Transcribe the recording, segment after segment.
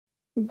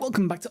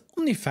Welcome back to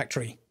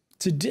Omnifactory.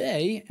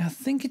 Today, I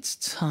think it's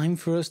time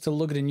for us to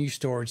look at a new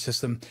storage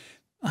system.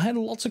 I had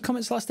lots of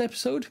comments last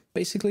episode,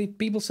 basically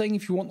people saying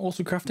if you want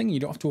auto crafting,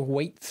 you don't have to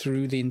wait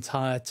through the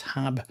entire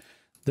tab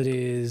that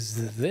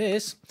is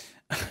this,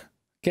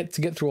 get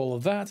through all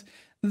of that,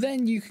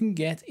 then you can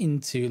get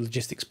into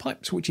logistics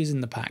pipes, which is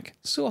in the pack.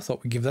 So I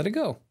thought we'd give that a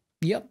go.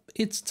 Yep,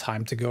 it's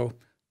time to go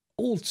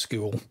old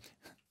school.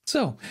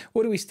 So,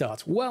 where do we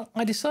start? Well,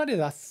 I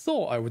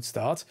thought I would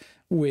start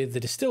with the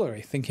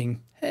distillery,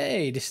 thinking,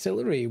 hey,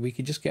 distillery, we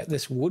could just get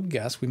this wood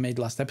gas we made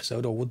last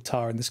episode, or wood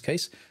tar in this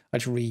case, I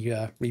just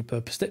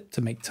repurposed it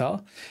to make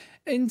tar,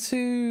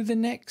 into the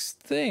next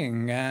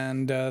thing,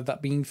 and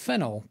that being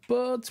phenol.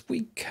 But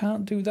we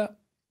can't do that.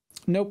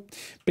 Nope,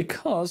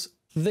 because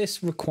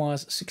this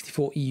requires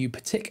 64 EU per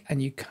tick,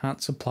 and you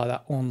can't supply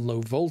that on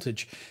low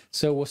voltage.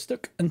 So we're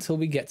stuck until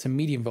we get to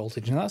medium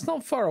voltage. And that's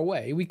not far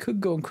away. We could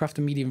go and craft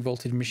a medium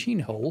voltage machine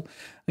hull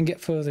and get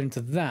further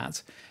into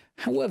that.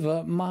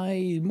 However,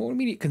 my more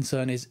immediate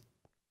concern is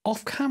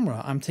off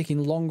camera, I'm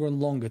taking longer and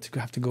longer to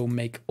have to go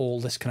make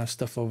all this kind of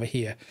stuff over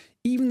here,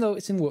 even though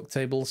it's in work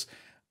tables.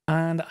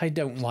 And I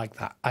don't like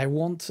that. I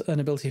want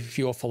an ability, if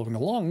you're following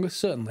along,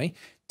 certainly,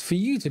 for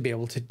you to be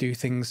able to do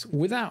things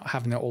without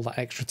having all that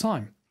extra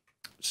time.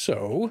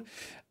 So,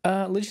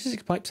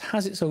 Logistics Pipes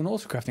has its own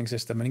auto-crafting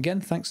system, and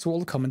again, thanks to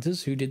all the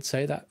commenters who did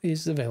say that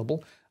is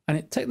available, and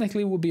it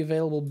technically will be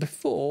available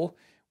before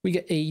we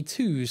get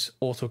E2's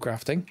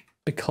auto-crafting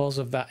because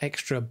of that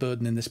extra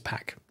burden in this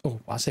pack. Oh,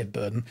 I say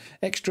burden,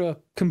 extra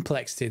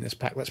complexity in this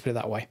pack, let's put it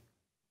that way.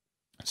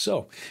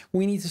 So,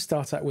 we need to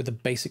start out with the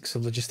basics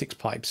of Logistics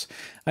Pipes,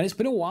 and it's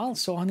been a while,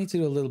 so I need to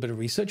do a little bit of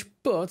research,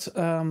 but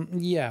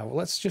yeah, well,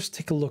 let's just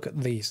take a look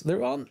at these.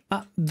 There aren't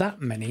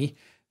that many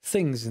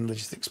things in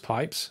logistics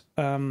pipes.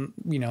 You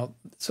know,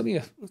 it's only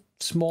a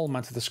small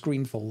amount of the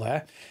screen full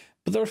there,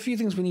 but there are a few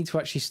things we need to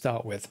actually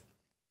start with.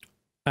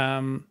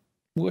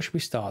 Where should we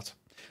start?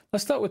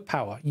 Let's start with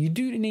power. You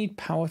do need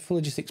power for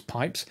logistics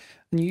pipes,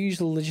 and you use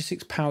the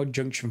logistics power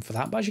junction for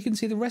that, but as you can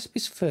see, the recipe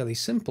is fairly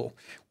simple.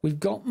 We've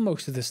got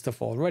most of this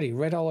stuff already.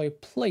 Red alloy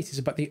plate is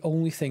about the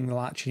only thing we'll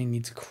actually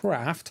need to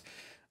craft,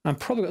 and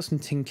probably got some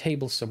tin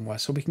cable somewhere,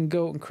 so we can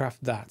go and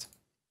craft that.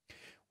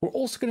 We're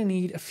also going to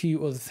need a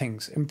few other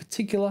things, in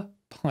particular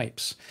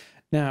pipes.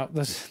 Now,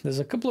 there's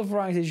a couple of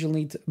varieties you'll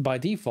need by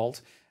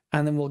default,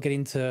 and then we'll get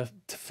into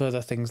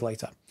further things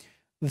later.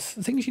 The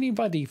things you need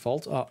by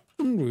default are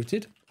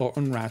unrouted, or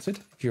unrouted,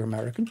 if you're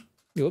American.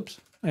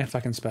 Oops, if I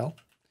can spell.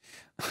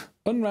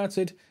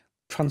 Unrouted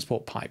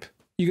transport pipe.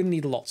 You're going to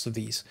need lots of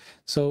these.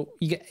 So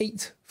you get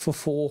 8 for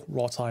 4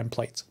 wrought iron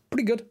plates.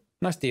 Pretty good,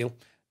 nice deal.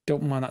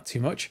 Don't mind that too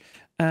much.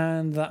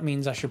 And that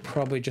means I should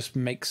probably just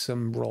make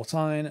some wrought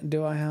iron.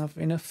 Do I have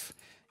enough?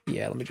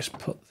 Yeah, let me just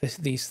put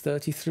these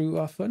 30 through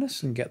our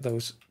furnace and get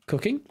those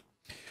cooking.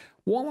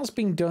 While that's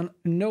being done,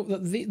 note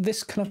that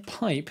this kind of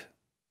pipe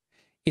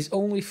is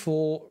only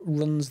for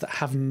runs that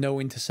have no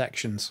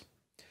intersections.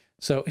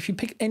 So if you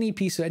pick any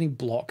piece of any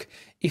block,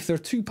 if there are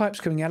 2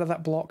 pipes coming out of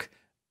that block,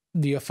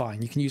 you're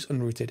fine. You can use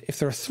unrouted. If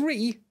there are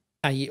 3,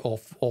 i.e.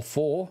 or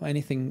 4,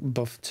 anything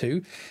above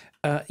 2,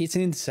 it's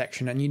an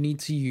intersection and you need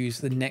to use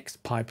the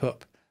next pipe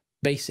up.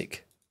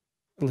 Basic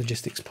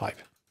logistics pipe.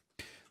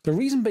 The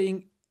reason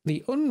being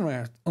the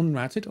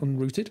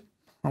unrouted,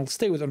 I'll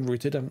stay with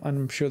unrouted,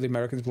 I'm sure the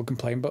Americans will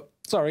complain, but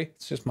sorry,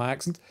 it's just my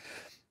accent.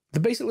 The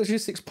basic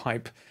logistics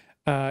pipe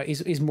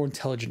is more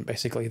intelligent,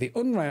 basically. The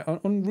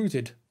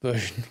unrouted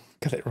version,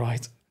 get it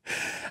right,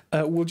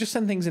 will just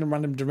send things in a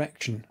random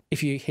direction.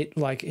 If you hit,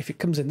 like, if it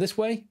comes in this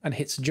way and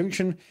hits a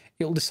junction,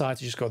 it'll decide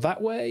to just go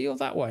that way or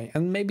that way,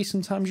 and maybe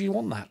sometimes you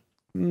want that.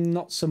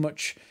 Not so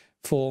much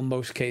for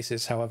most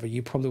cases, however.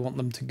 You probably want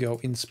them to go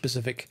in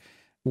specific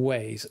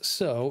ways.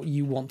 So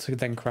you want to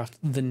then craft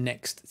the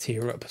next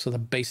tier up, so the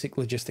basic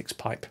logistics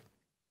pipe.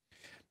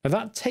 Now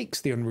that takes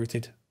the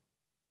unrouted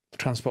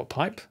transport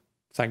pipe,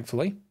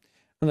 thankfully.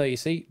 And there you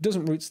see,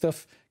 doesn't route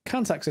stuff,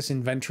 can't access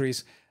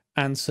inventories,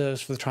 and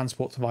serves for the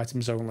transport of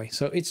items only.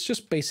 So it's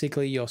just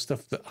basically your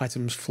stuff that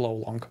items flow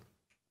along.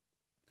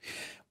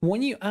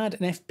 When you add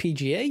an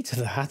FPGA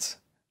to that,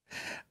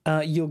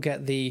 you'll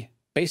get the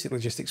basic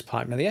logistics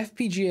pipe. Now the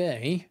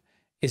FPGA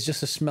is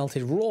just a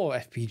smelted raw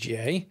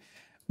FPGA,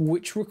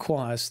 which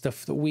requires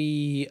stuff that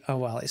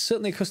well, it's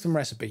certainly a custom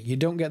recipe. You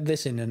don't get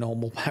this in a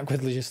normal pack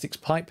with logistics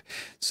pipe.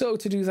 So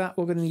to do that,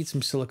 we're going to need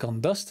some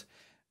silicon dust.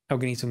 We're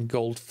going to need some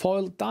gold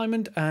foil,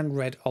 diamond, and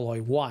red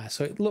alloy wire.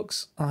 So it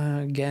looks,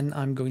 again,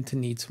 I'm going to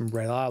need some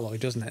red alloy,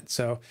 doesn't it?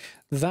 So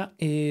that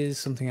is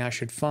something I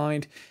should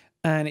find.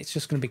 And it's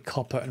just going to be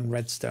copper and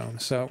redstone.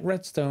 So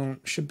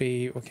redstone should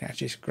be, we can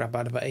actually just grab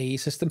out of an AE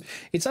system.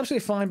 It's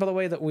absolutely fine, by the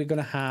way, that we're going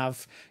to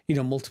have, you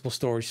know, multiple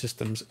storage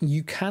systems.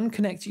 You can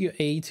connect your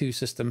AE2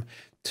 system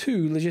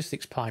to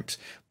logistics pipes,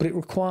 but it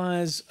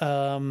requires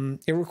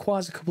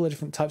a couple of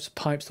different types of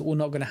pipes that we're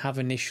not going to have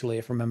initially,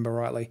 if I remember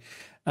rightly.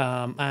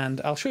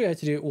 And I'll show you how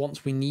to do it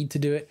once we need to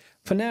do it.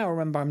 For now,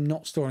 remember, I'm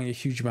not storing a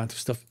huge amount of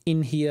stuff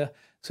in here,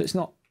 so it's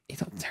not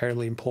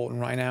terribly important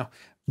right now.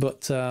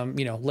 but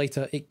you know,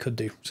 later it could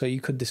do. So you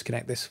could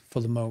disconnect this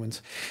for the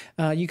moment.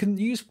 You can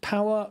use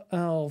power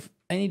of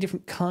any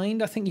different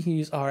kind. I think you can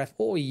use RF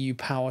or EU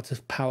power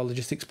to power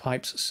logistics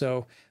pipes,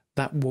 so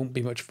that won't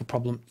be much of a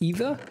problem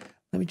either.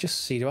 Let me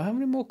just see, do I have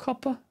any more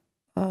copper?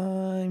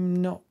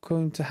 I'm not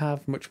going to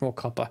have much more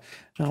copper.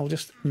 I'll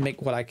just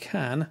make what I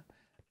can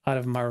out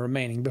of my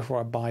remaining before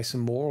I buy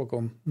some more or go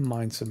and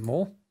mine some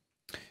more.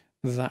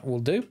 That will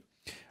do.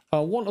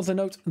 One other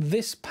note,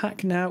 this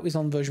pack now is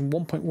on version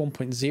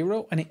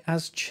 1.1.0 and it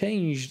has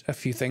changed a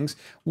few things.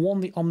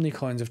 One, the Omni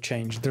coins have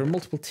changed. There are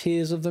multiple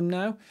tiers of them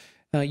now.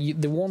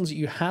 The ones that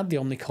you had, the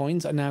Omni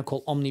coins, are now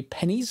called Omni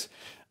pennies.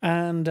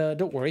 And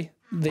don't worry,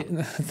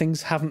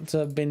 things haven't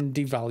been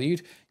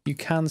devalued. You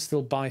can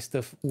still buy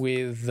stuff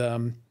with,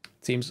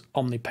 seems,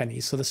 Omni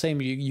pennies. So the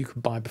same you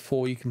could buy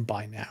before, you can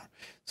buy now.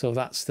 So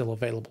that's still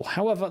available.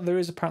 However, there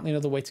is apparently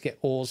another way to get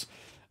ores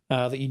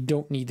that you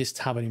don't need this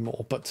tab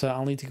anymore. But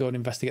I'll need to go and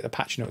investigate the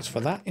patch notes for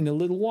that in a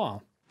little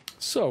while.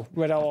 So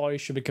red alloy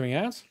should be coming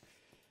out.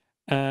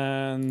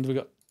 And we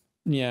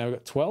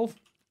got 12.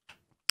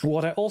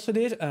 What I also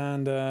did,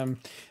 and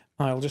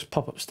I'll just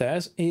pop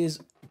upstairs, is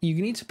you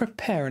need to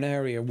prepare an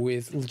area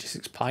with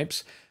logistics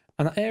pipes,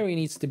 and that area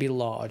needs to be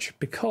large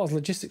because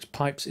logistics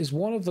pipes is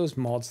one of those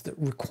mods that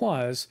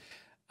requires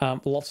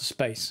lots of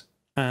space,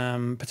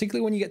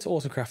 particularly when you get to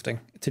autocrafting.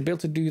 To be able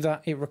to do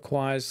that, it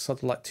requires sort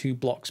of like 2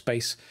 block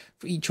space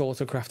for each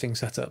autocrafting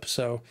setup.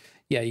 So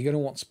yeah, you're going to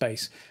want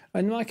space.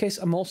 And in my case,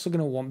 I'm also going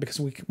to want, because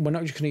we're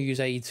not just going to use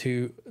AE2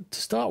 to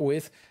start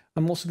with,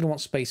 I'm also going to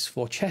want space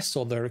for chests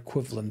or their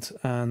equivalent,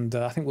 and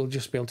I think we'll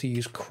just be able to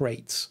use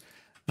crates.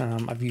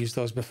 I've used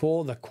those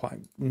before, they're quite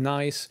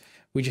nice.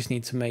 We just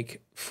need to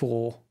make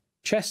 4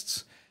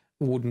 chests,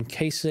 wooden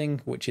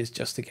casing, which is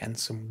just, again,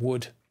 some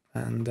wood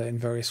and in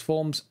various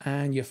forms,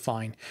 and you're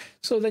fine.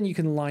 So then you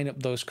can line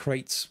up those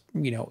crates,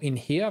 you know, in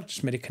here. I've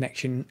just made a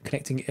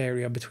connecting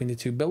area between the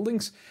 2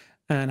 buildings,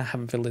 and I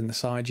haven't filled in the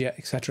sides yet,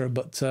 etc.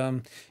 But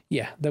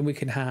yeah, then we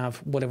can have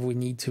whatever we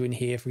need to in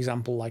here, for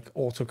example, like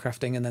auto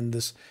crafting, and then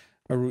there's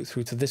a route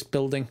through to this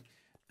building,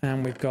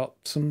 and we've got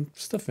some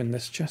stuff in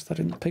this chest I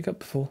didn't pick up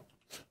before.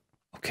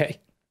 Okay,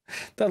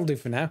 that'll do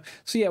for now.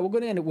 So yeah, we're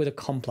going to end up with a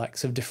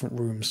complex of different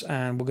rooms,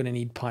 and we're going to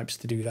need pipes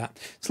to do that.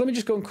 So let me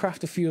just go and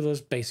craft a few of those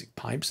basic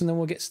pipes, and then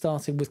we'll get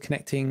started with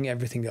connecting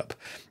everything up.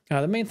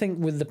 The main thing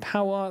with the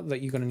power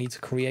that you're going to need to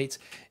create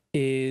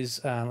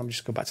is, let me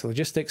just go back to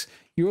logistics.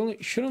 You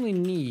should only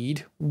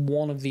need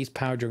 1 of these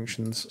power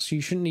junctions, so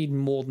you shouldn't need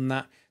more than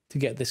that to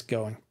get this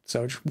going.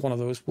 So just 1 of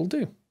those will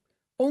do.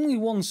 Only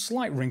one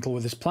slight wrinkle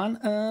with this plan,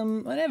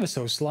 and ever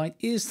so slight,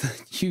 is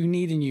that you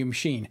need a new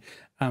machine.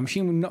 A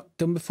machine we've not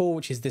done before,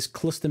 which is this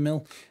cluster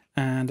mill,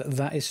 and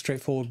that is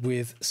straightforward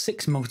with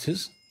 6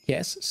 motors.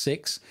 Yes,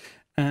 6.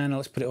 And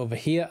let's put it over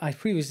here. I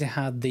previously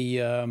had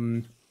the,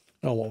 oh,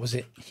 what was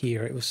it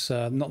here? It was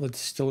not the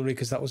distillery,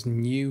 because that was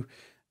new.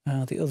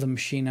 The other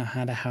machine I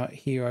had out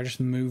here, I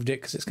just moved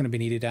it because it's going to be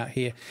needed out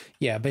here.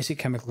 Yeah, basic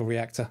chemical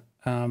reactor.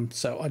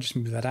 So I just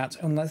moved that out,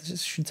 and that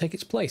should take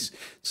its place.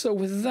 So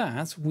with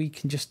that, we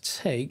can just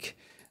take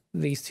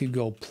these 2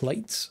 gold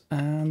plates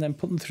and then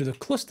put them through the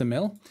cluster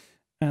mill,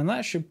 and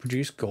that should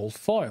produce gold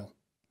foil,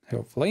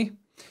 hopefully.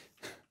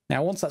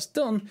 Now, once that's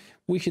done,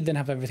 we should then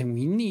have everything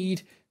we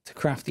need to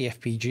craft the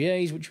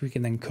FPGAs, which we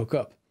can then cook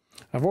up.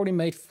 I've already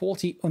made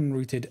 40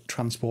 unrouted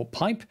transport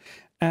pipe,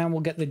 and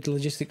we'll get the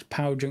logistics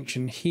power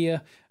junction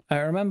here.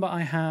 Remember,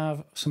 I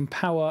have some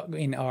power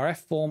in RF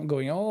form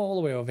going all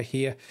the way over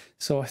here.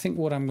 So I think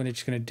what I'm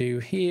just going to do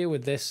here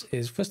with this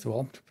is, first of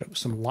all, put up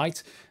some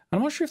light.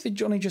 I'm not sure if they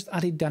only just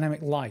added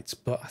dynamic lights,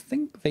 but I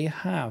think they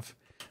have.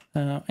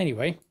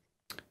 Anyway,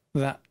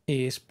 that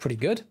is pretty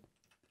good.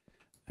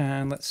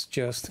 And let's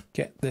just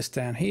get this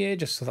down here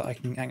just so that I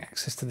can get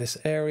access to this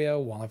area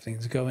while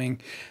everything's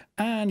going.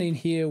 And in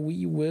here,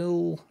 we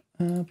will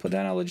put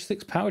down our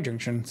logistics power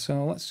junction.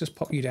 So let's just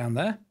pop you down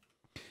there.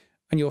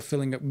 And you're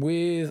filling it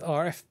with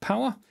RF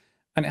power,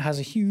 and it has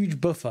a huge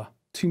buffer,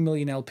 2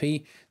 million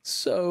LP,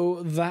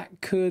 so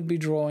that could be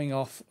drawing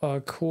off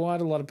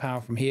quite a lot of power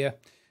from here.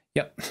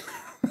 Yep,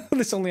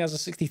 this only has a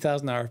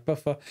 60,000 RF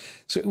buffer,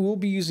 so it will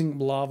be using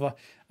lava,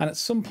 and at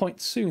some point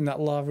soon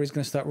that lava is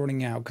going to start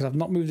running out, because I've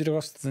not moved it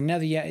across to the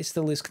nether yet. It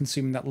still is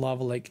consuming that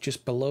lava lake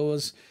just below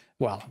us,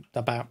 well,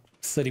 about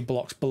 30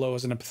 blocks below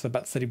us and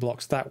about 30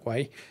 blocks that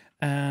way,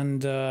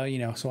 and, you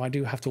know, so I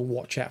do have to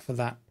watch out for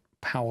that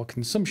power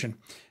consumption.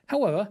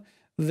 However,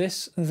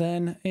 this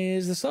then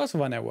is the start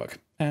of our network,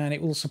 and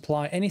it will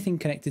supply anything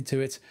connected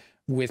to it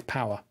with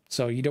power.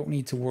 So you don't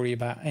need to worry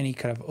about any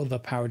kind of other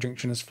power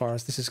junction as far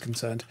as this is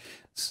concerned.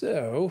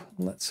 So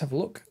let's have a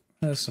look.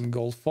 There's some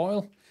gold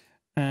foil,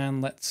 and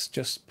let's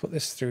just put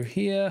this through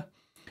here,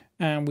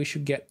 and we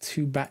should get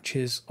 2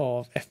 batches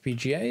of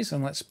FPGAs,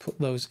 and let's put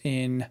those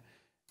in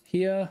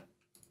here.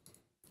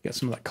 Get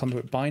some of that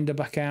conduit binder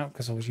back out,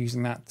 because I was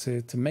using that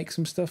to make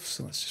some stuff.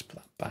 So let's just put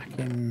that back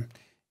in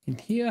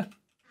here.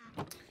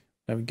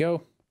 There we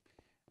go.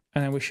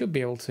 And then we should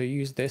be able to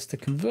use this to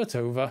convert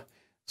over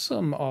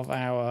some of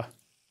our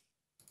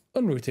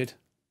unrouted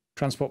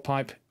transport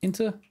pipe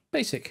into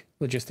basic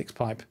logistics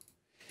pipe.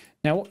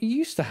 Now, what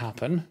used to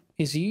happen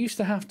is you used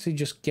to have to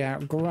just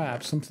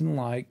grab something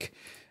like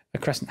a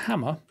crescent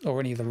hammer or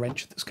any other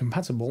wrench that's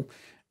compatible,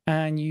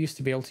 and you used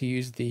to be able to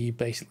use the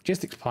basic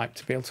logistics pipe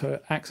to be able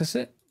to access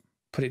it,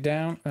 put it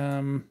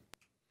down.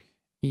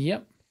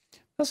 Yep,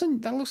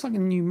 that looks like a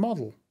new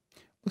model.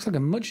 Looks like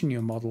a much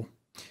newer model.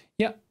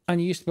 Yep,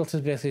 and you used to be able to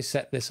basically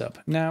set this up.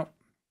 Now,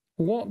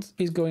 what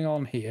is going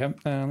on here?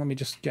 Let me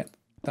just get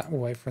that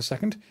away for a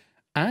second.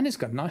 And it's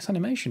got a nice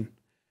animation.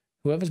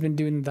 Whoever's been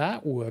doing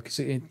that work,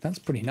 that's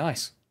pretty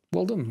nice.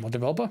 Well done, my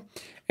developer.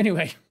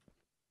 Anyway,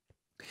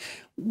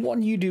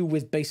 what you do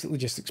with basic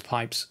logistics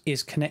pipes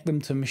is connect them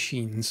to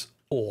machines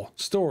or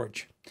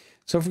storage.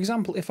 So for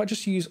example, if I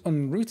just use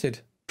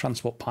unrouted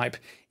transport pipe,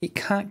 it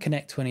can't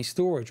connect to any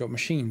storage or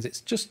machines.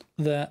 It's just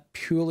there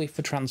purely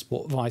for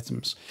transport of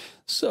items.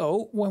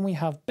 So when we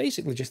have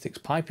basic logistics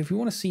pipe, if we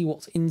want to see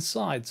what's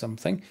inside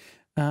something,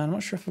 I'm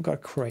not sure if I've got a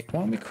crate.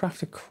 Why don't we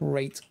craft a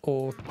crate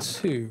or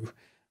two?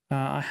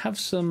 I have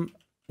some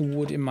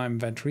wood in my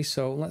inventory,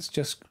 so let's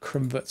just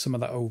convert some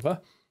of that over.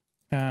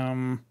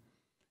 I'm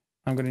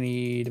going to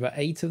need about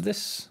 8 of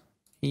this.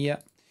 Yeah.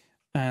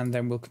 And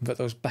then we'll convert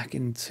those back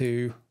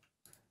into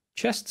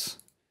chests.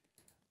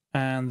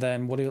 And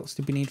then what else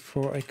did we need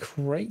for a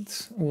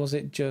crate? Was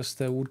it just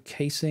the wood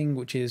casing,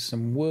 which is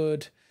some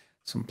wood,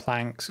 some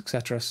planks,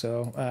 etc.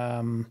 So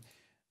I'm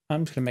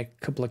just going to make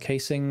a couple of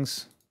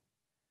casings.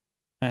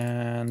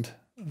 And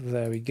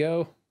there we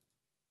go.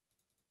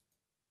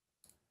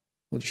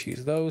 We'll just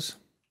use those,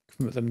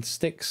 convert them into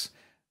sticks,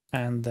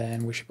 and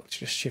then we should be able to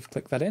just shift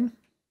click that in.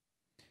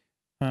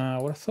 I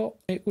would have thought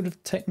it would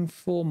have taken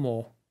 4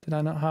 more. Did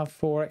I not have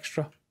 4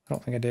 extra? I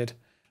don't think I did.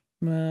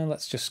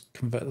 Let's just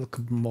convert a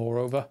couple more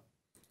over.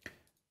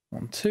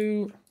 1,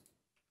 2.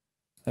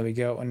 There we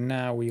go. And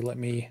now will you let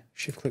me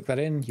shift click that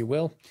in? You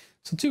will.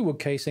 So 2 wood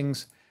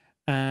casings.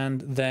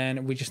 And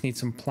then we just need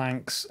some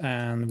planks,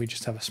 and we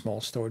just have a small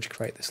storage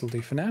crate. This will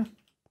do for now.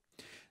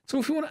 So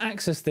if we want to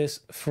access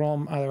this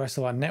from the rest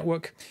of our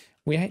network,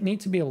 we need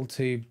to be able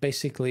to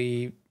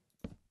basically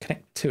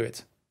connect to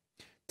it.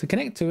 To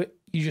connect to it,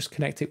 you just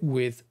connect it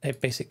with a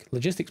basic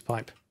logistics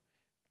pipe,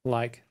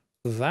 like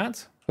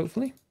that,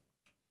 hopefully.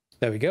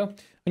 There we go.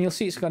 And you'll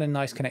see it's got a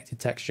nice connected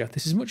texture.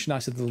 This is much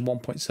nicer than the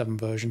 1.7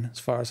 version as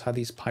far as how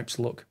these pipes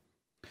look.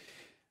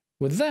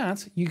 With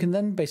that, you can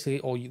then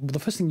basically, the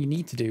first thing you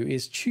need to do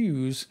is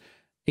choose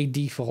a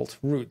default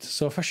route.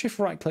 So if I shift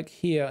right click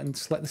here and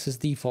select this as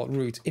default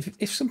route,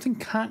 if something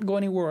can't go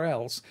anywhere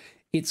else,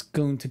 it's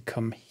going to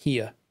come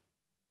here.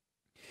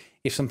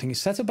 If something is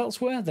set up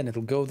elsewhere, then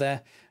it'll go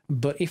there.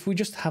 But if we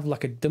just have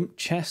like a dump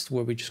chest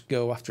where we just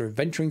go after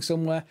adventuring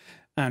somewhere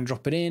and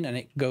drop it in and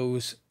it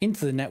goes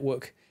into the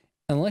network,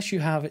 unless you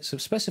have it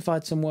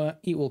specified somewhere,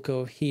 it will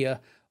go here.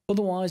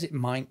 Otherwise, it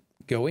might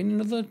go in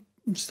another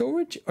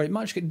storage, or it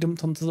might just get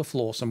dumped onto the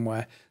floor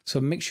somewhere. So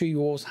make sure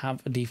you always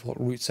have a default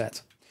route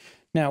set.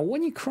 Now,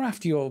 when you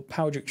craft your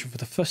power junction for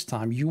the first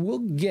time, you will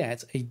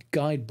get a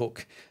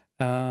guidebook.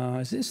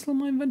 Is it still in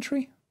my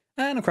inventory?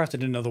 And I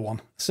crafted another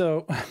one.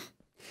 So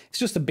it's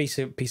just a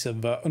basic piece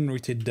of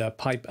unrouted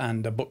pipe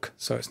and a book,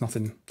 so it's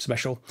nothing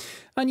special.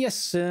 And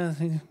yes,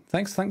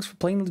 thanks for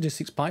playing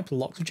Logistics Pipe.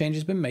 Lots of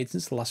changes have been made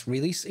since the last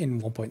release in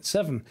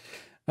 1.7.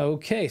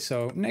 Okay,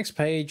 so next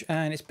page,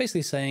 and it's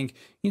basically saying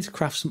you need to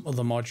craft some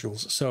other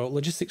modules. So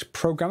Logistics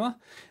Programmer,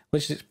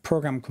 Logistics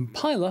Program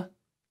Compiler,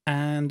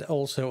 and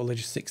also a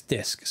Logistics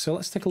Disk. So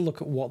let's take a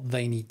look at what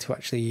they need to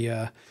actually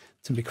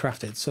to be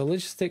crafted. So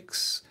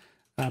Logistics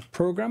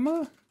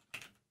Programmer,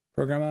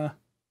 Program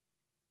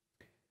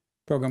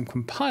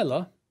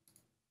Compiler,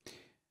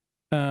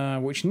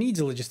 which needs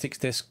a logistics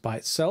disk by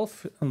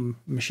itself,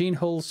 machine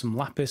hulls, some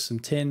lapis, some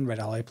tin, red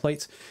alloy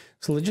plates.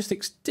 So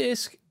logistics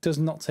disk does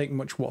not take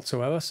much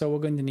whatsoever, so we're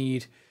going to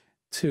need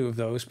 2 of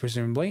those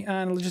presumably,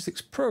 and a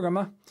logistics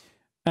programmer,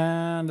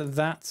 and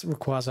that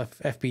requires a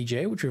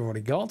FPGA, which we've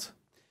already got.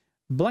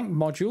 Blank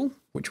module,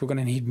 which we're going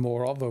to need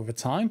more of over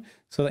time,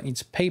 so that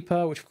needs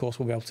paper, which of course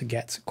we'll be able to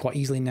get quite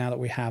easily now that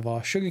we have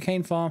our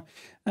sugarcane farm,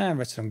 and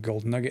redstone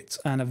gold nuggets,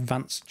 and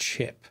advanced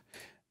chip.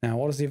 Now,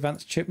 what does the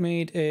advanced chip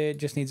need? It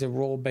just needs a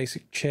raw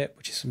basic chip,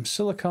 which is some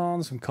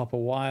silicon, some copper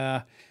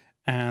wire,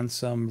 and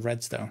some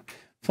redstone.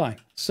 Fine.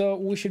 So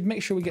we should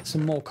make sure we get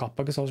some more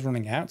copper because I was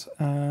running out.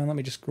 Let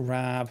me just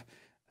grab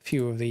a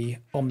few of the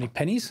Omni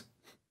pennies,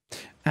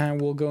 and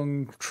we'll go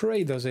and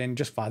trade those in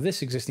just via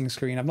this existing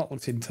screen. I've not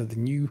looked into the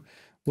new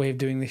way of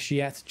doing this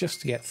yet, just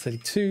to get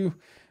 32,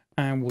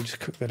 and we'll just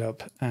cook that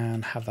up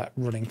and have that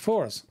running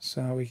for us.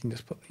 So we can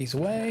just put these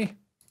away,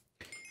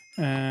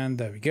 and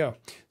there we go.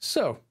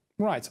 So,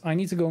 right, I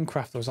need to go and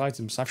craft those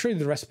items. I've showed you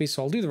the recipe,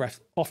 so I'll do the rest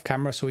off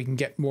camera so we can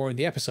get more in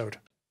the episode.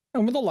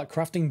 And with all that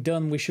crafting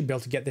done, we should be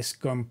able to get this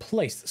going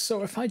placed.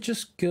 So if I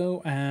just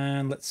go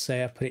and let's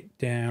say I put it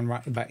down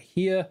right about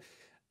here,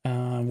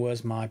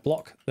 where's my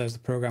block? There's the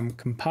program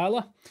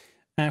compiler.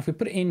 And if we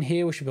put it in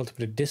here, we should be able to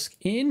put a disk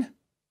in.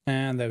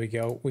 And there we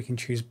go. We can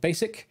choose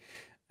basic.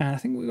 And I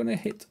think we're going to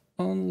hit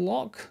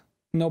unlock.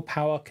 No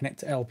power,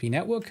 connect to LP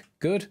network.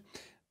 Good.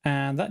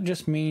 And that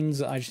just means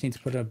that I just need to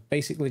put a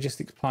basic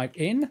logistics pipe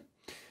in.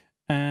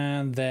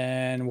 And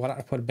then why don't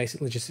I put a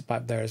basic logistics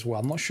pipe there as well?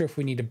 I'm not sure if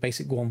we need a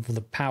basic one for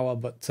the power,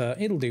 but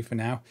it'll do for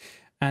now.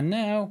 And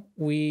now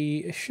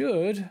we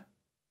should,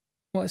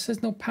 well, it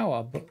says no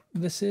power, but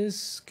this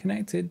is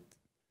connected.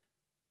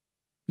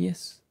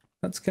 Yes,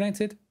 that's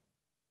connected.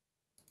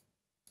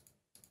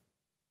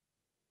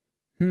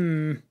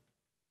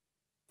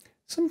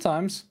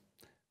 Sometimes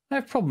I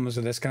have problems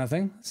with this kind of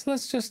thing. So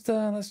let's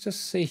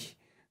just see.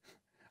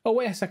 Oh,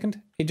 wait a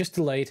second. It just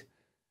delayed.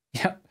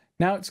 Yep.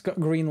 Now it's got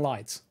green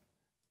lights.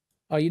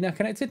 Are you now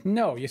connected?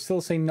 No, you're still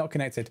saying not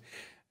connected.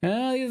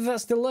 Either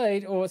that's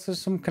delayed or it's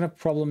some kind of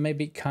problem.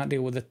 Maybe it can't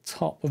deal with the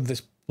top of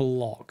this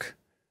block.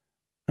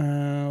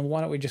 Why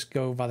don't we just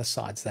go by the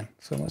sides then?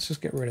 So let's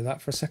just get rid of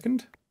that for a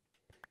second.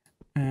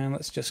 And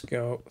let's just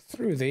go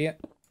through there.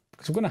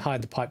 Because we're going to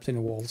hide the pipes in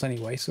the walls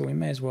anyway, so we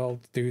may as well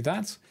do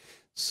that.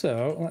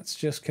 So let's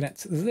just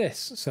connect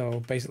this.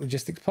 So basic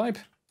logistics pipe.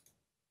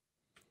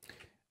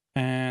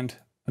 And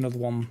another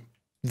one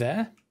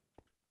there.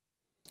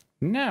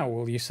 Now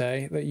will you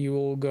say that you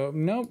will go,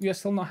 nope, you're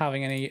still not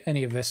having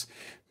any of this.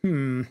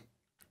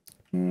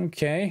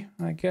 Okay,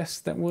 I guess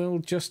that we'll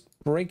just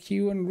break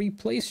you and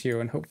replace you,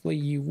 and hopefully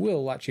you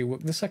will actually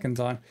work the second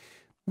time.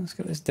 Let's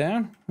get this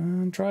down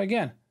and try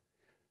again.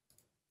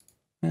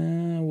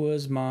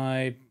 Where's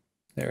my...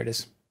 There it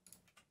is.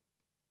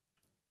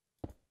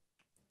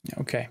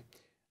 Okay.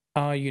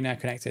 Are you now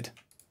connected?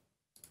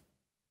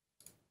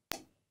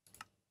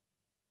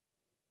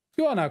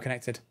 You are now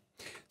connected.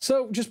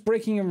 So just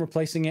breaking and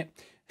replacing it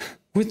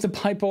with the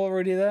pipe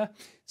already there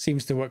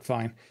seems to work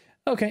fine.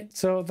 Okay,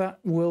 so that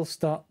will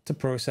start to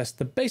process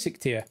the basic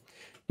tier.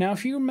 Now,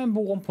 if you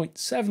remember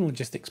 1.7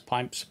 logistics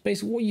pipes,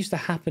 basically what used to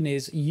happen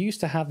is you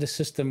used to have the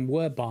system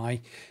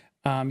whereby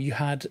you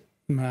had...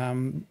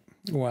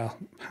 well,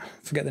 I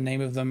forget the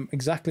name of them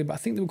exactly, but I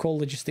think they were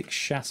called logistics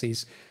chassis.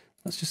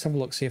 Let's just have a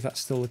look, see if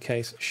that's still the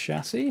case.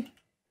 Chassis?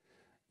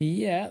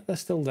 Yeah, they're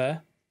still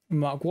there.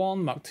 Mark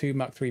 1, Mark 2,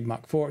 Mark 3,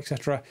 Mark 4,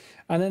 etc.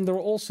 And then there are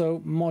also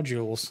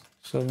modules.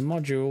 So the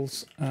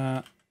modules,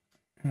 are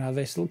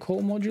they still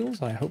called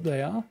modules? I hope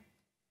they are.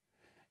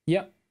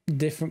 Yep,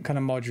 different kind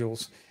of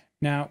modules.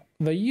 Now,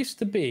 there used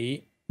to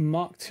be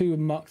Mark 2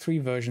 and Mark 3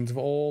 versions of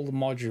all the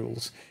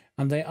modules,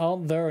 and they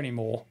aren't there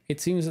anymore. It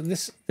seems that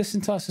this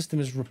entire system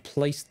has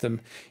replaced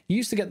them. You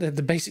used to get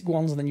the basic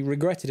ones and then you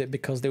regretted it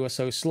because they were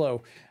so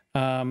slow,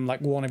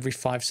 like one every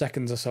 5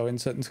 seconds or so in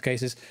certain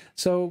cases.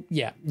 So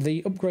yeah,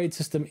 the upgrade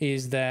system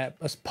is there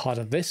as part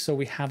of this, so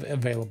we have it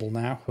available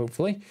now,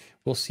 hopefully.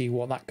 We'll see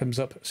what that comes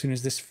up as soon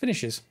as this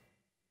finishes.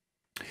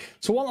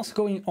 So while that's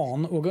going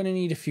on, we're going to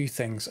need a few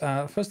things.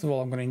 First of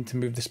all, I'm going to need to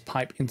move this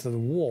pipe into the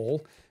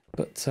wall,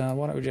 but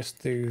why don't we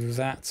just do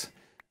that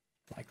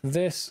like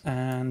this,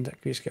 and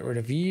we just get rid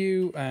of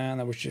you, and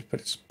then we should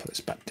just put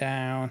this back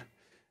down,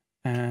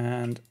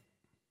 and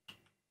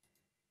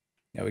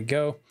there we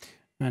go.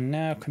 And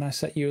now can I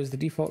set you as the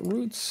default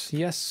routes?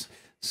 Yes.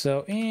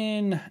 So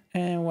in,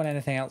 and when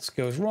anything else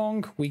goes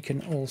wrong, we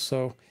can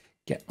also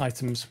get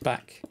items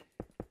back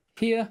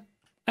here,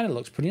 and it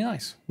looks pretty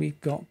nice.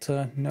 We've got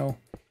no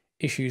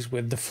issues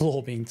with the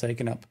floor being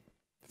taken up.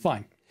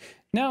 Fine.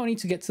 Now I need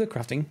to get to the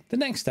crafting, the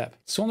next step.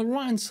 So on the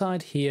right hand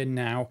side here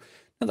now,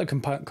 now that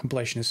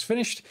compilation is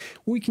finished,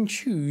 we can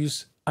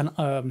choose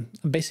an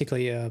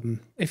basically,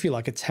 if you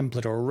like, a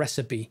template or a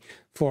recipe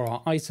for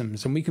our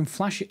items, and we can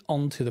flash it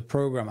onto the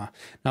programmer.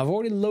 Now I've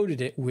already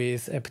loaded it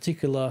with a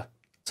particular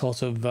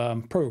sort of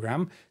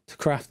program to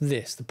craft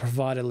this, the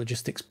provider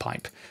logistics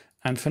pipe.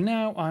 And for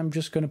now, I'm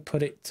just going to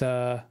put it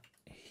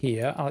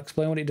here. I'll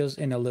explain what it does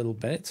in a little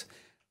bit,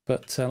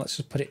 but let's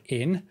just put it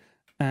in.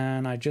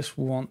 And I just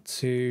want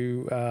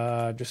to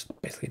just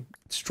basically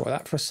destroy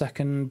that for a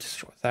second,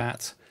 destroy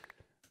that.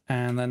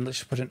 And then let's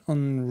just put an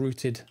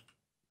unrouted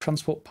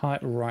transport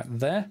pipe right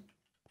there.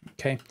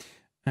 Okay.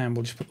 And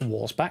we'll just put the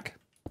walls back.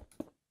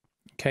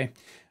 Okay.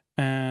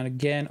 And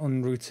again,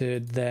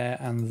 unrouted there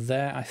and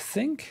there, I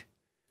think.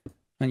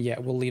 And yeah,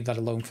 we'll leave that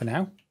alone for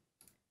now.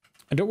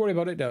 And don't worry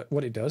about it,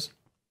 what it does.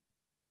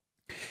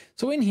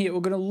 So in here, we're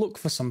going to look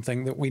for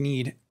something that we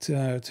need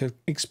to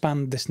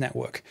expand this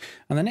network.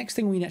 And the next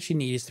thing we actually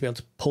need is to be able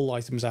to pull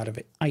items out of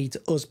it, i.e.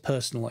 to us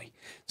personally.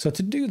 So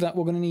to do that,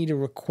 we're going to need a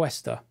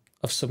requester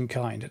of some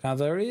kind. Now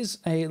there is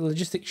a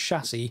logistics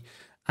chassis,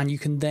 and you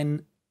can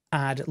then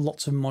add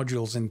lots of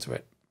modules into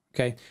it.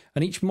 Okay,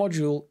 and each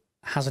module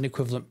has an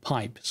equivalent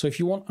pipe. So if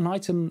you want an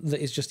item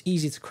that is just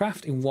easy to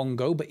craft in one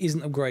go but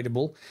isn't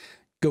upgradable,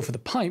 go for the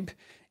pipe.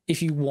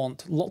 If you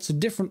want lots of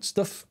different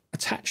stuff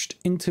attached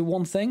into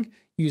one thing,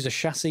 use a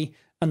chassis,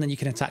 and then you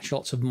can attach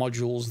lots of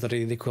modules that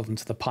are the equivalent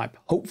to the pipe.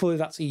 Hopefully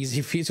that's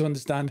easy for you to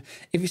understand.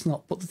 If it's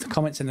not, put the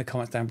comments in the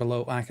comments down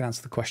below and I can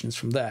answer the questions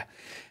from there.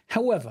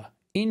 However,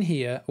 in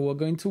here, we're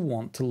going to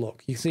want to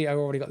look. You see, I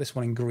already got this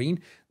one in green,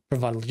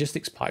 provide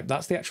logistics pipe.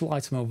 That's the actual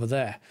item over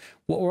there.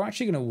 What we're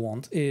actually going to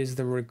want is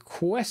the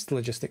request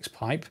logistics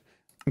pipe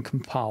and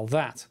compile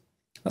that.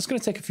 That's going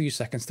to take a few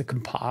seconds to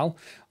compile.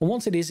 And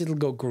once it is, it'll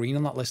go green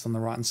on that list on the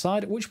right hand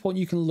side, at which point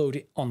you can load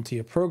it onto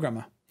your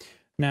programmer.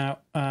 Now,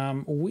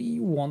 we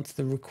want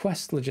the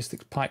request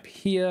logistics pipe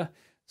here.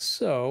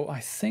 So I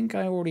think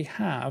I already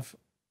have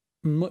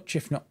much,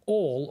 if not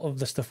all, of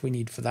the stuff we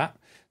need for that.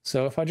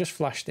 So if I just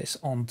flash this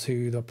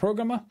onto the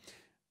programmer,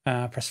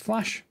 press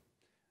flash,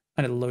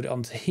 and it'll load it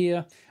onto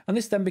here. And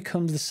this then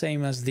becomes the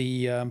same as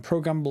the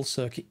programmable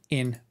circuit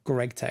in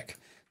GregTech.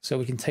 So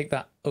we can take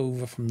that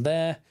over from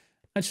there.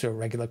 And just a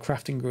regular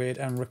crafting grid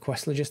and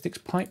request logistics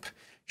pipe.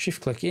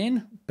 Shift click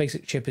in.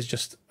 Basic chip is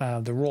just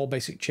the raw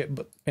basic chip,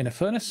 but in a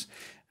furnace.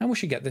 And we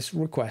should get this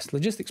request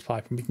logistics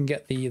pipe, and we can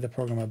get the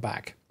programmer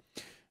back.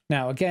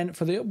 Now, again,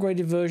 for the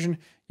upgraded version,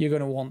 you're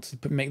going to want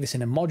to make this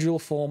in a module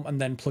form and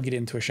then plug it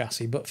into a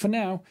chassis. But for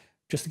now,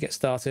 just to get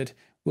started,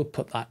 we'll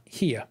put that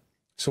here.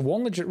 So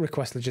one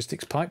request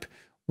logistics pipe,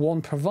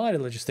 one provider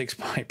logistics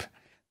pipe.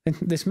 And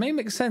this may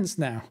make sense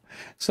now.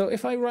 So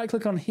if I right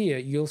click on here,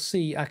 you'll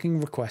see I can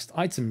request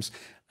items.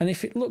 And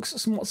if it looks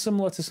somewhat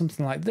similar to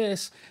something like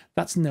this,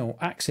 that's no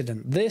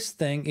accident. This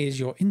thing is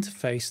your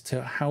interface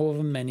to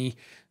however many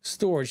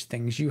storage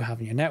things you have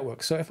in your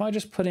network. So if I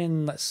just put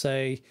in, let's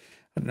say,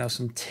 I don't know,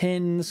 some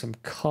tin, some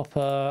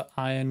copper,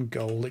 iron,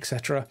 gold,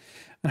 etc.,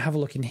 and have a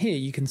look in here,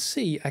 you can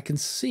see I can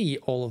see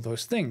all of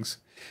those things.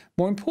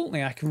 More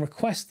importantly, I can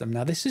request them.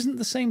 Now, this isn't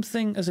the same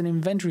thing as an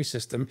inventory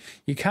system.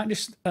 You can't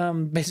just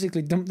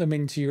basically dump them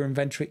into your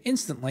inventory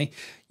instantly.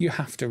 You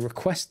have to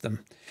request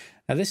them.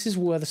 Now, this is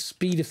where the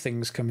speed of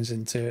things comes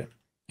into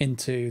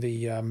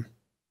the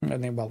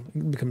well,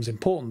 it becomes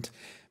important,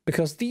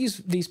 because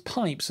these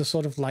pipes are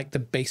sort of like the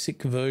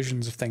basic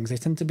versions of things. They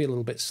tend to be a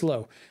little bit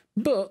slow.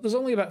 But there's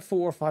only about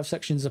 4 or 5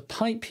 sections of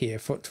pipe here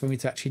for me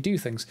to actually do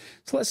things.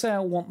 So let's say I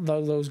want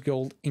those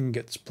gold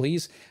ingots,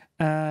 please.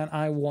 And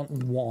I want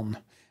 1.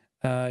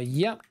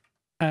 Yep.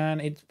 And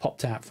it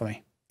popped out for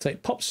me. So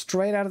it pops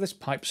straight out of this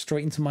pipe,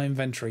 straight into my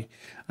inventory.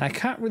 I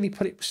can't really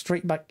put it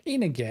straight back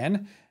in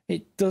again.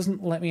 It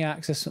doesn't let me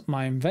access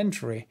my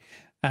inventory.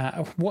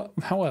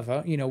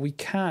 However, you know, we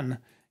can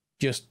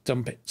just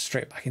dump it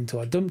straight back into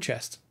our dump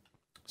chest.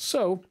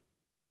 So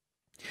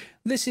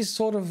this is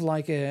sort of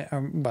like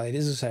well, it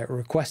is a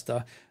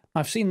requester.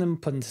 I've seen them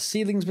put into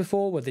ceilings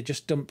before, where they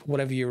just dump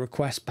whatever you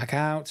request back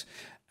out,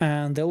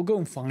 and they'll go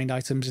and find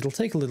items. It'll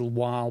take a little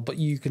while, but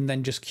you can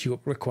then just queue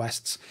up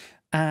requests.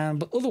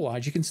 But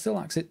otherwise, you can still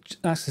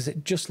access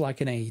it just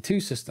like an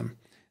AE2 system.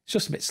 It's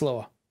just a bit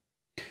slower.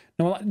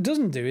 Now, what that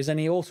doesn't do is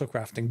any auto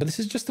crafting, but this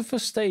is just the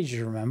first stage,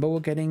 you remember.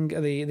 We're getting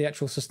the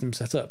actual system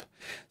set up.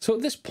 So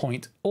at this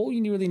point, all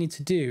you really need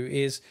to do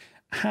is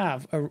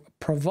have a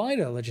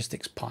provider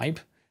logistics pipe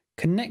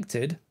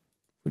connected.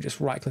 We just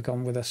right click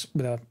on with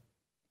a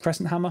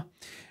crescent hammer.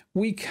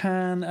 We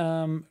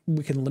can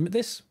limit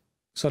this,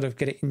 sort of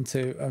get it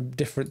into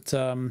different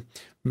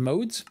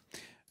modes.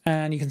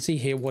 And you can see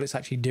here what it's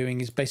actually doing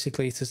is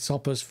basically to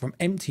stop us from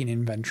emptying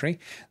inventory.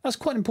 That's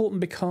quite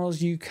important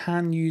because you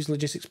can use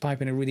logistics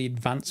pipe in a really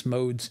advanced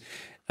modes.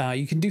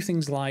 You can do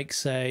things like,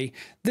 say,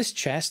 this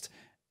chest,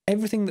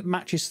 everything that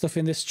matches stuff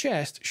in this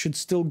chest should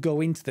still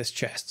go into this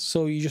chest.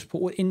 So you just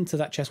put into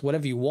that chest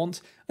whatever you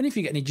want, and if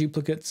you get any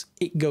duplicates,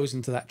 it goes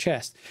into that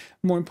chest.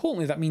 More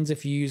importantly, that means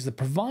if you use the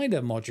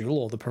provider module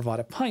or the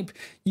provider pipe,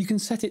 you can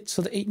set it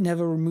so that it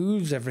never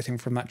removes everything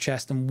from that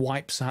chest and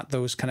wipes out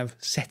those kind of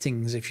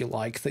settings, if you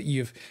like, that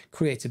you've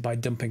created by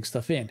dumping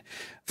stuff in.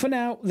 For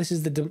now, this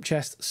is the dump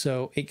chest,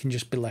 so it can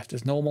just be left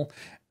as normal,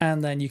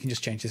 and then you can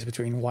just change this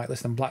between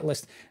whitelist and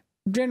blacklist.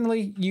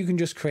 Generally, you can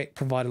just create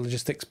provider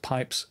logistics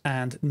pipes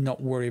and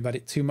not worry about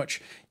it too much.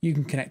 You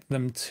can connect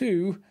them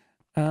to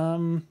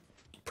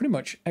pretty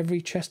much every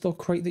chest or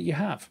crate that you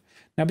have.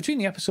 Now, between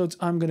the episodes,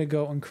 I'm going to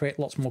go and create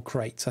lots more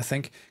crates, I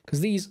think,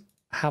 because these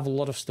have a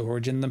lot of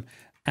storage in them,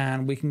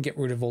 and we can get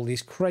rid of all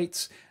these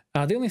crates.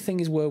 The only thing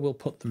is where we'll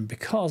put them,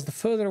 because the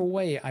further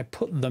away I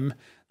put them,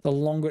 the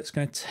longer it's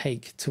going to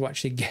take to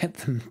actually get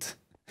them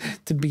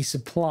to be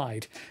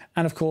supplied.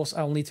 And of course,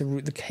 I'll need to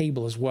route the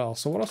cable as well.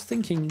 So what I was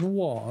thinking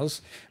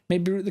was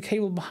maybe route the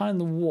cable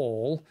behind the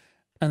wall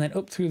and then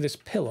up through this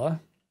pillar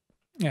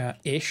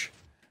ish,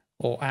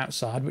 or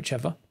outside,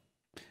 whichever,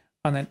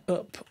 and then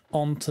up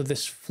onto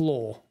this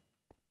floor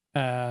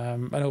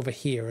and over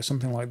here or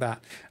something like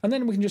that. And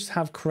then we can just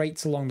have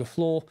crates along the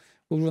floor.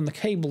 We'll run the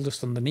cable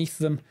just underneath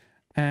them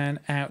and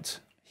out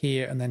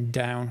here and then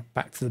down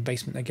back to the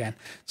basement again.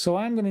 So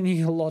I'm going to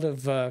need a lot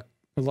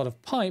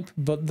of pipe,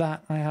 but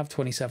that I have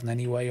 27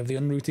 anyway of the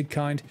unrouted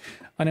kind,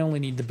 and I only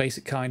need the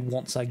basic kind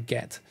once I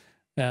get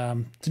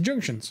to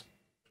junctions.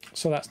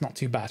 So that's not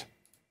too bad.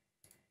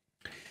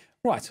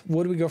 Right,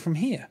 where do we go from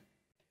here?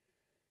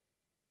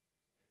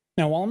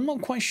 Now, while I'm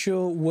not quite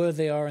sure where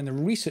they are in the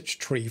research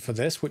tree for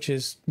this, which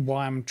is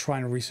why I'm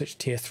trying to research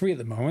tier 3 at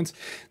the moment,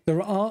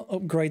 there are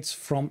upgrades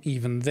from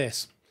even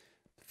this.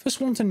 The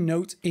first one to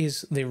note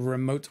is the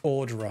remote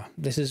orderer.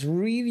 This is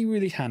really,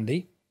 really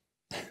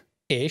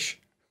handy-ish.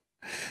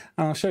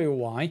 And I'll show you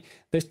why.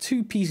 There's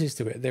 2 pieces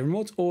to it. The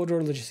remote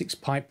orderer logistics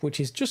pipe, which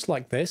is just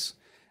like this,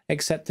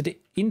 except that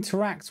it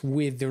interacts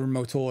with the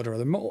remote orderer.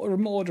 The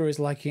remote orderer is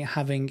like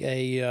having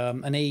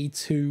an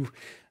AE2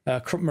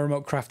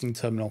 remote crafting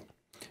terminal.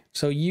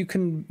 So you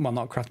can, well,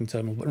 not a crafting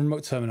terminal, but a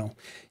remote terminal.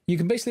 You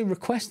can basically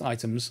request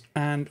items,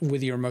 and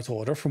with your remote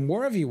order from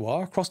wherever you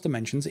are across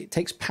dimensions, it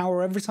takes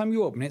power every time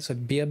you open it, so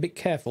be a bit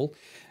careful.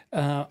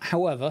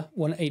 However,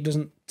 when it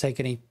doesn't take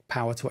any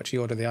power to actually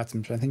order the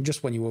items or anything,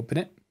 just when you open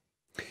it.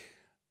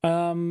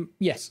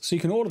 Yes, so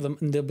you can order them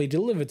and they'll be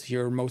delivered to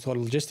your remote order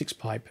logistics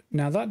pipe.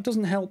 Now that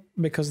doesn't help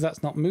because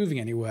that's not moving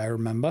anywhere,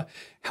 remember.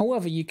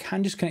 However, you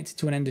can just connect it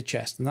to an ender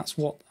chest, and that's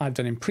what I've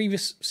done in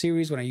previous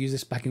series when I used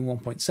this back in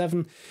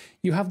 1.7.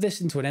 You have this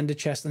into an ender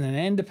chest and an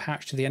ender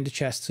patch to the ender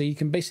chest, so you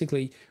can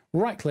basically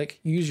right click,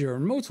 use your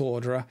remote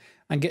orderer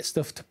and get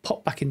stuff to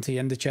pop back into the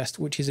ender chest,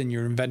 which is in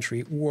your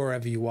inventory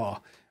wherever you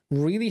are.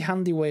 Really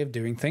handy way of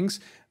doing things,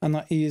 and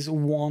that is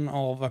one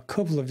of a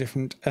couple of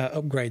different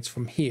upgrades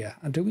from here.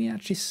 And do we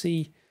actually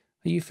see,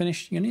 are you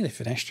finished? You're nearly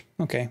finished.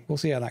 Okay, we'll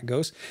see how that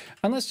goes.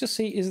 And let's just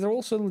see, is there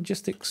also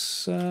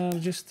logistics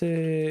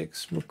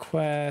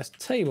request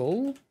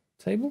table?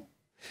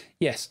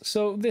 Yes,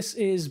 so this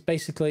is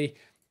basically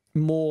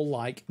more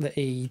like the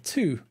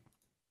AE2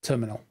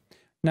 terminal.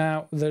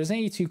 Now, there's an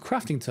AE2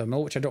 crafting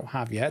terminal, which I don't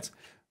have yet,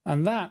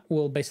 and that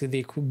will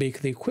basically be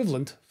the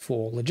equivalent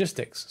for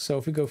logistics. So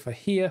if we go for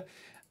here,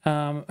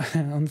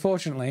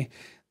 unfortunately,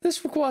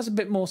 this requires a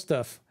bit more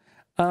stuff.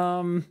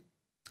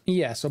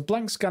 Yeah, so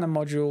blank scanner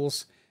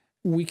modules,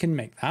 we can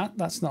make that.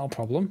 That's not a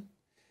problem.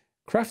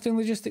 Crafting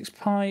logistics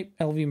pipe,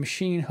 LV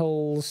machine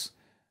holes,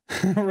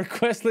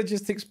 request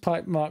logistics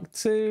pipe Mark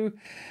II.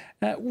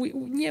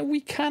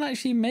 We can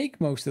actually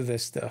make most of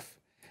this stuff.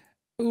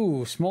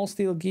 Ooh, small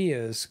steel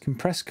gears,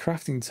 compressed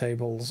crafting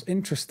tables,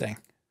 interesting.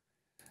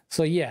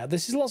 So yeah,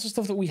 this is lots of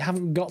stuff that we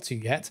haven't got to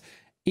yet.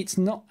 It's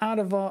not out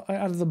of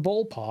the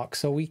ballpark,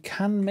 so we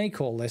can make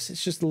all this.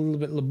 It's just a little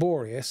bit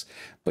laborious.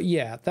 But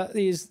yeah, that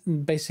is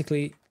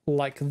basically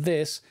like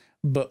this,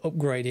 but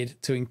upgraded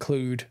to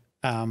include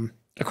a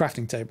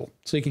crafting table.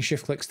 So you can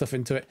shift click stuff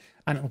into it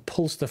and it'll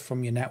pull stuff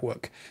from your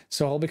network.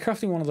 So I'll be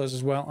crafting one of those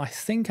as well. I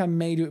think I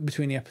may do it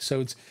between the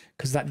episodes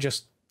because that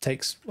just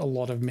takes a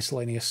lot of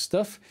miscellaneous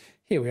stuff.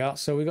 Here we are.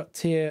 So we've got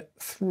tier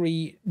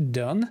 3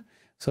 done.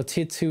 So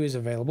tier 2 is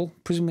available.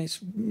 Presumably it's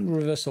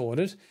reverse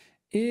ordered.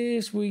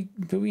 Do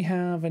we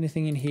have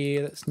anything in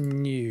here that's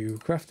new?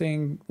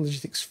 Crafting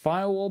logistics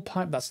firewall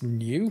pipe, that's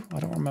new. I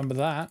don't remember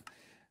that.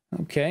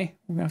 Okay,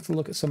 we're gonna have to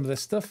look at some of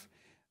this stuff.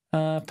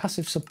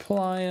 Passive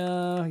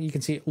supplier, you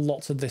can see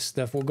lots of this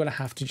stuff. We're gonna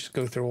have to just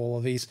go through all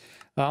of these.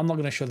 I'm not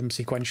gonna show them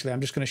sequentially.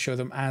 I'm just gonna show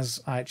them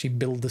as I actually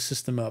build the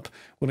system up.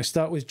 We're gonna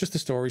start with just a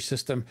storage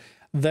system.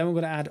 Then we're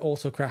gonna add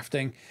auto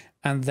crafting,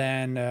 and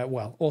then,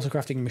 auto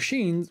crafting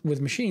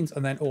machines,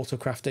 and then auto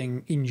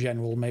crafting in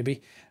general,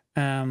 maybe.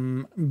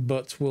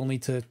 But we'll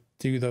need to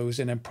do those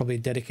in a probably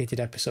dedicated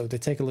episode. They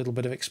take a little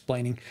bit of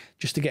explaining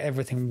just to get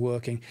everything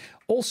working.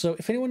 Also,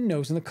 if anyone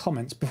knows in the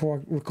comments before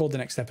I record the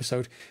next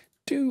episode,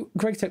 do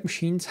GregTech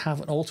machines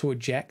have an auto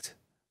eject?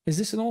 Is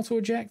this an auto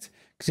eject?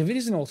 Because if it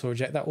is an auto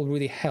eject, that will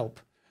really help.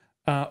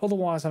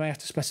 Otherwise, I may have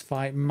to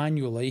specify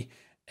manually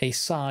a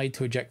side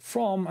to eject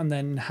from and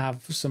then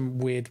have some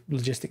weird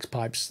logistics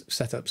pipes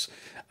setups.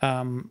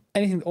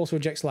 Anything that also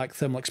ejects like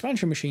thermal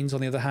expansion machines, on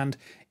the other hand,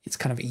 it's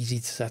kind of easy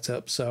to set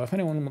up. So if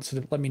anyone wants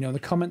to let me know in the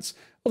comments,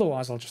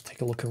 otherwise I'll just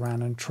take a look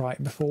around and try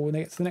it before we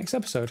get to the next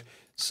episode.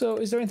 So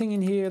is there anything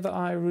in here that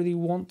I really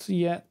want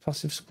yet?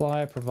 Passive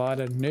supplier,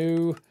 provider,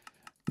 no.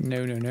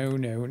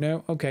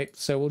 No. Okay,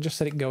 so we'll just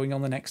set it going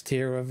on the next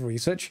tier of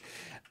research.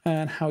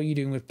 And how are you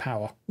doing with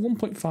power?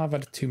 1.5 out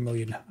of 2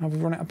 million. Have we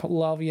run out of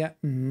lava yet?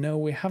 No,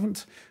 we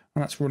haven't.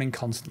 And that's running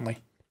constantly.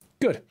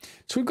 Good.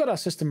 So we've got our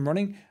system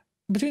running.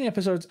 Between the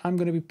episodes, I'm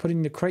going to be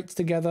putting the crates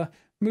together,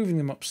 moving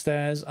them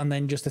upstairs, and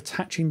then just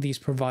attaching these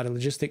provider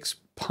logistics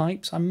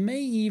pipes. I may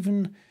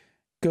even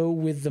go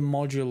with the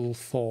module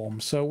form.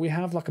 So we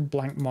have like a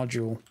blank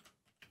module,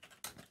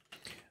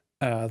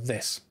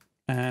 this.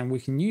 And we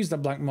can use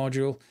that blank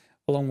module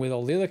along with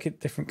all the other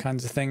different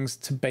kinds of things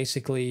to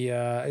basically,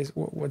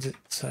 what's it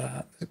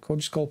called?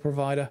 Just called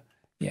provider.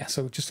 Yeah,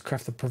 so just to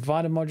craft the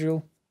provider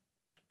module.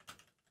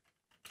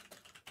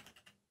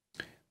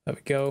 There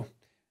we go.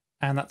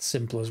 And that's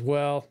simple as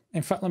well.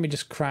 In fact, let me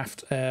just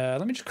craft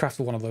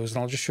one of those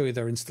and I'll just show you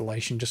their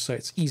installation just so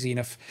it's easy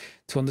enough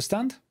to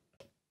understand.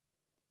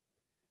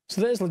 So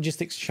there's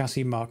Logistics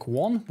Chassis Mark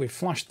 1. We've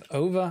flashed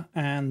over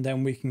and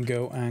then we can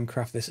go and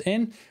craft this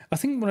in. I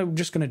think what I'm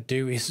just going to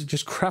do is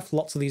just craft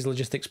lots of these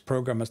logistics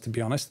programmers, to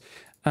be honest.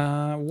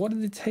 What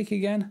did it take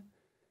again?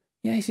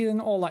 Yeah, you see, they're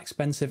not all that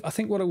expensive. I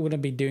think what I'm going to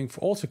be doing for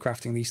auto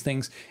crafting these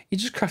things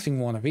is just crafting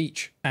one of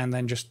each and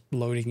then just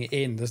loading it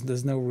in.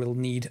 There's no real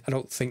need, I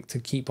don't think, to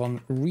keep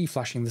on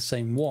reflashing the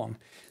same one.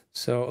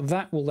 So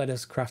that will let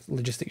us craft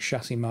Logistics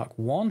Chassis Mark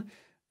 1.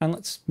 And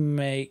let's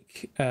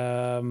make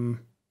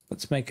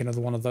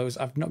another one of those.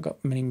 I've not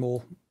got many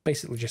more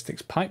basic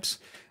logistics pipes.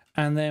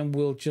 And then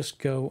we'll just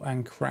go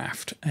and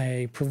craft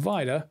a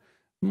provider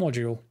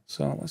module.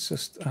 So let's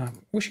just,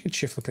 wish you could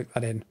shift click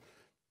that in.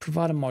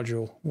 Provider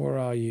module, where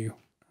are you?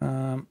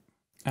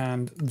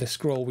 And the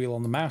scroll wheel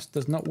on the mouse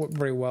does not work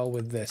very well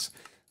with this.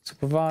 So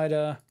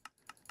provider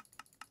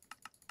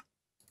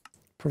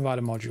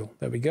module,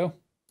 there we go.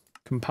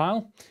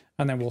 compile,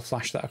 and then we'll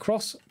flash that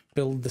across,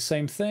 build the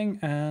same thing,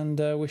 and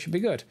we should be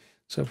good.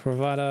 So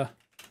provider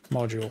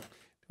module.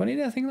 Do I need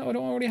anything that I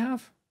don't already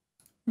have?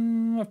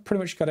 I've pretty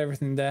much got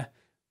everything there.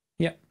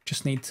 Yep,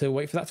 just need to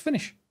wait for that to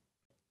finish.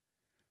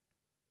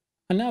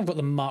 And now I've got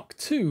the Mark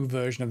II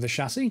version of the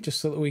chassis, just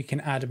so that we can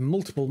add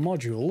multiple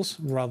modules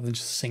rather than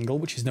just a single,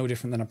 which is no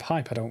different than a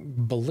pipe, I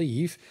don't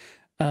believe.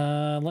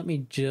 Let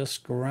me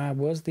just grab,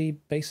 where's the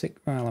basic?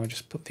 Well, let me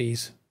just put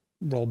these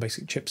raw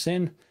basic chips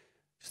in.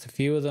 Just a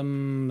few of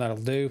them, that'll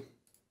do.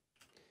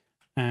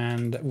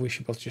 And we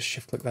should be able to just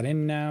shift click that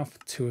in now for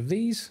 2 of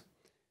these.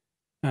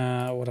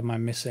 What am I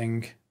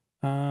missing?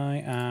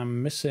 I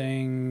am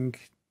missing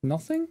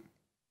nothing.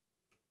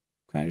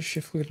 Can I just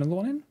shift click another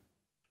one in?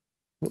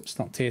 Whoops,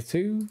 not tier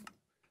 2.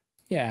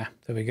 Yeah,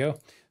 there we go.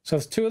 So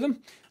there's 2 of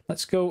them.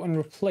 Let's go and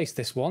replace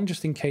this one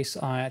just in case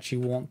I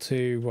actually want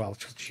to, well,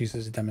 just use it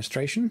as a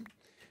demonstration.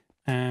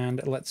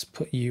 And let's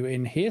put you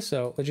in here.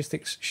 So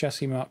logistics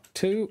chassis Mark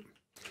II.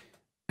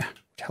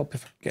 Help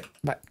if I get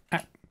back.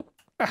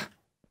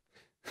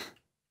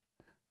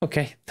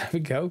 Okay, there we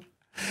go.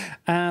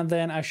 And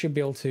then I should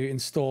be able to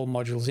install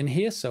modules in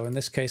here. So in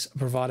this case, a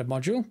provider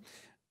module.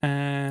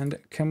 And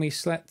can we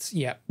select?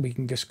 Yeah, we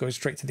can just go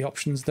straight to the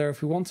options there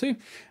if we want to.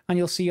 And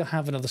you'll see you'll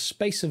have another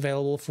space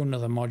available for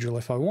another module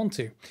if I want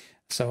to.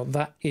 So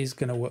that is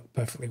going to work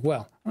perfectly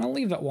well. And I'll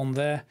leave that one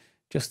there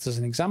just as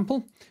an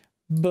example.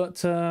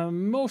 But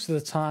most of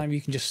the time,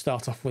 you can just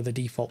start off with a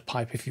default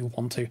pipe if you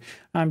want to.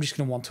 I'm just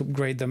going to want to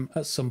upgrade them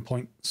at some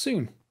point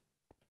soon.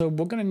 So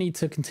we're going to need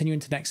to continue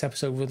into next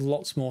episode with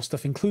lots more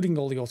stuff, including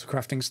all the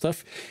autocrafting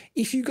stuff.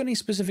 If you've got any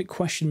specific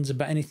questions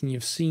about anything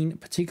you've seen,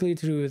 particularly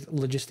to do with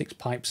logistics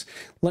pipes,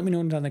 let me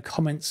know down in the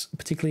comments,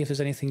 particularly if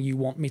there's anything you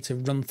want me to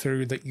run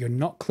through that you're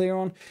not clear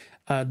on.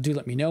 Do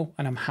let me know,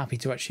 and I'm happy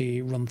to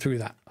actually run through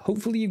that.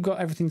 Hopefully you've got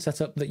everything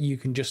set up that you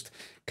can just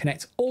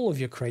connect all of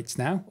your crates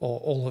now, or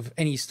all of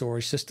any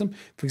storage system.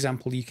 For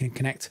example, you can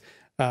connect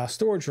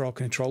storage raw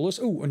controllers.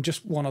 Oh, and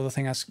just one other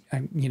thing, I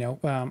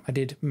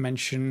did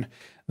mention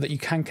that you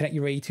can connect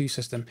your AE2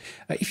 system.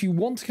 If you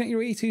want to connect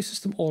your AE2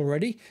 system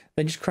already,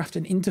 then just craft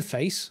an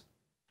interface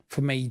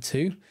from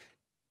AE2,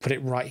 put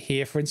it right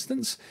here, for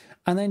instance,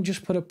 and then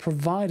just put a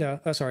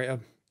provider,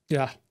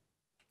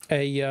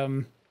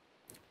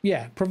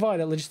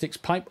 provider logistics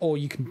pipe, or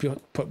you can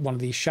put one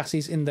of these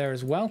chassis in there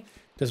as well.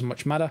 Doesn't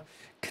much matter.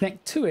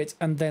 Connect to it,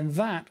 and then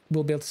that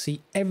will be able to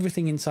see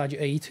everything inside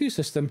your AE2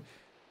 system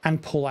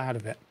and pull out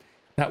of it.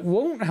 That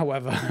won't,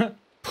 however,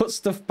 put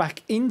stuff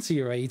back into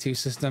your AE2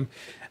 system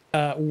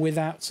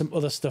without some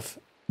other stuff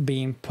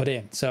being put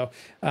in. So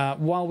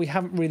while we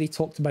haven't really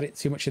talked about it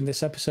too much in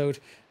this episode,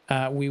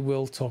 we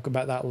will talk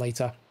about that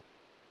later.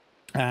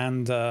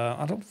 And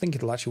I don't think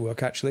it'll actually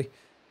work, actually.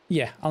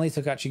 Yeah, I'll need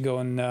to actually go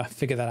and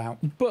figure that out.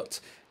 But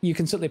you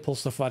can certainly pull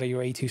stuff out of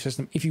your AE2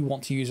 system if you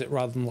want to use it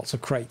rather than lots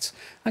of crates.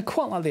 I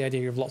quite like the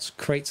idea of lots of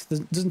crates.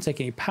 It doesn't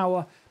take any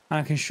power, and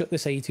I can shut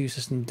this AE2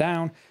 system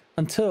down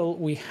until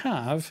we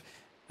have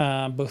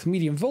both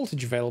medium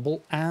voltage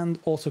available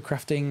and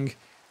autocrafting,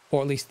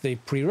 or at least the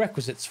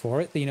prerequisites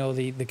for it,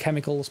 the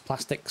chemicals,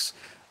 plastics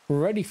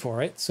ready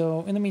for it.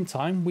 So in the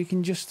meantime, we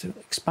can just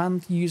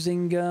expand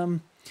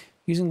using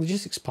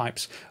logistics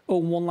pipes. Oh,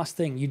 one last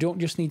thing, you don't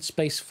just need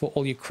space for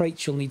all your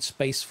crates, you'll need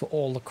space for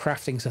all the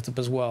crafting setup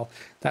as well.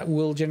 That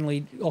will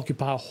generally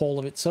occupy a hall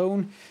of its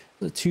own,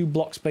 the 2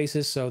 block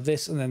spaces, so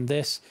this and then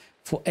this,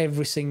 for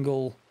every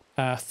single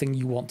thing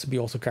you want to be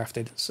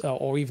auto-crafted,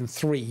 or even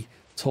 3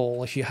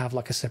 tall if you have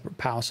like a separate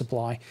power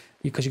supply,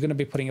 because you're going to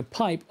be putting a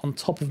pipe on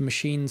top of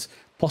machines,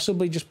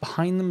 possibly just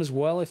behind them as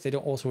well if they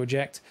don't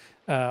auto-eject.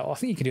 I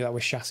think you can do that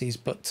with chassis,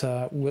 but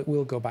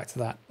we'll go back to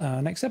that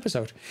next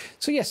episode.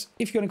 So yes,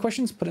 if you've got any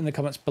questions, put it in the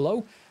comments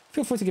below.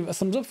 Feel free to give it a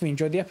thumbs up if you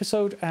enjoyed the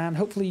episode, and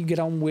hopefully you get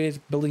on with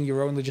building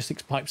your own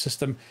logistics pipe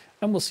system,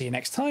 and we'll see you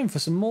next time for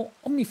some more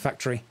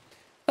Omnifactory.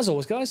 As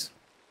always, guys,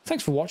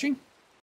 thanks for watching.